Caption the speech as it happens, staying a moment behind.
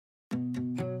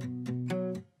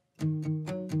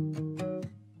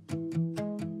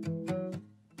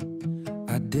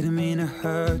didn't mean to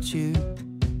hurt you,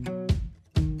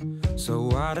 so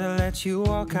why'd I let you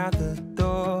walk out the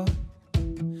door?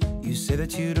 You say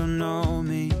that you don't know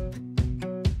me,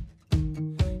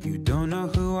 you don't know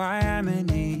who I am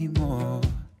anymore.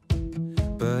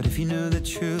 But if you knew the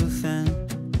truth,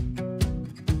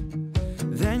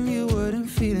 then you wouldn't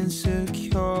feel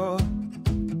insecure.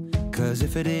 Cause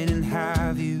if I didn't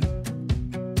have you,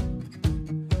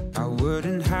 I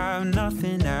wouldn't have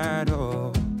nothing at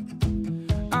all.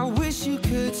 I wish you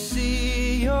could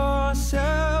see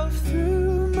yourself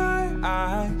through my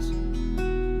eyes.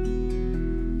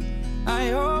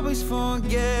 I always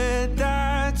forget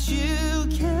that you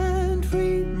can't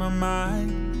read my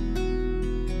mind.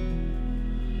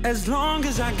 As long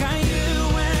as I got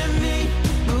you and me,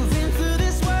 moving through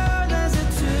this world as a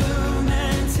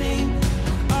two-man team,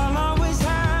 I'll always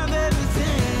have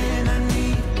everything I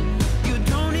need. You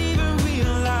don't even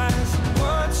realize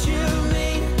what you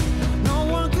mean. No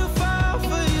one could fall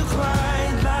for you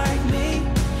quite like me.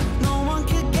 No one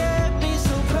could get me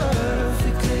so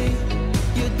perfectly.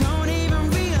 You don't even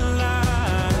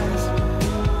realize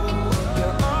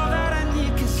you're all that I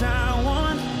need, cause I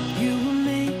want you and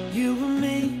me, you and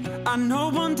me. I know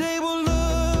one day we'll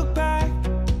look back,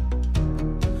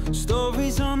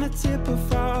 stories on the tip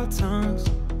of our tongues,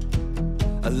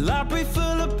 a library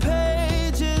full of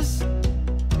pages,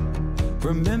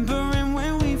 remembering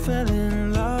when we fell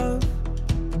in love.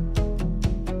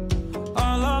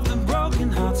 All of the broken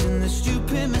hearts and the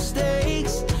stupid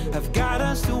mistakes have got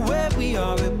us to where we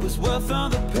are. It was worth all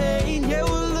the pain. Yeah,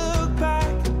 we'll look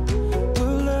back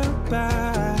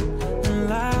and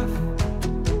laugh.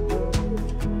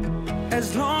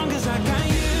 As long as I got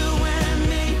you and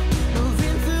me,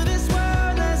 moving through this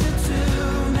world as a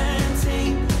two-man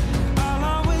team, I'll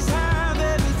always have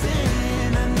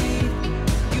everything I need.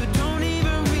 You don't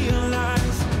even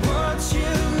realize what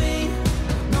you mean.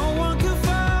 No one could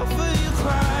fall for you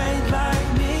quite like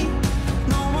me.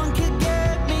 No one could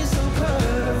get me so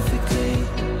perfectly.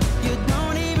 You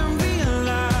don't even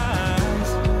realize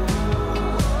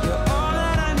you're all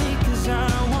that I need, cause I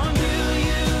want you,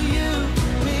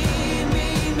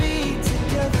 me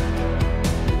together.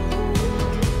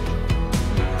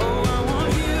 Oh, I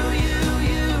want you,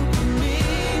 me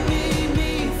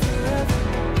forever.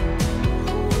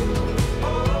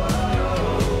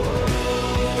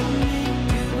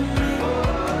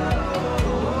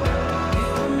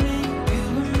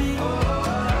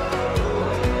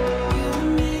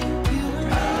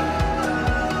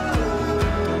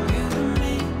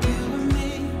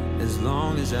 As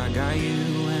long as I got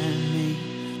you and me,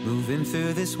 moving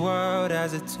through this world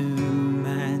as a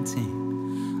two-man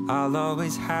team, I'll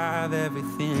always have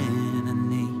everything I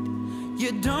need.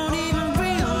 You don't even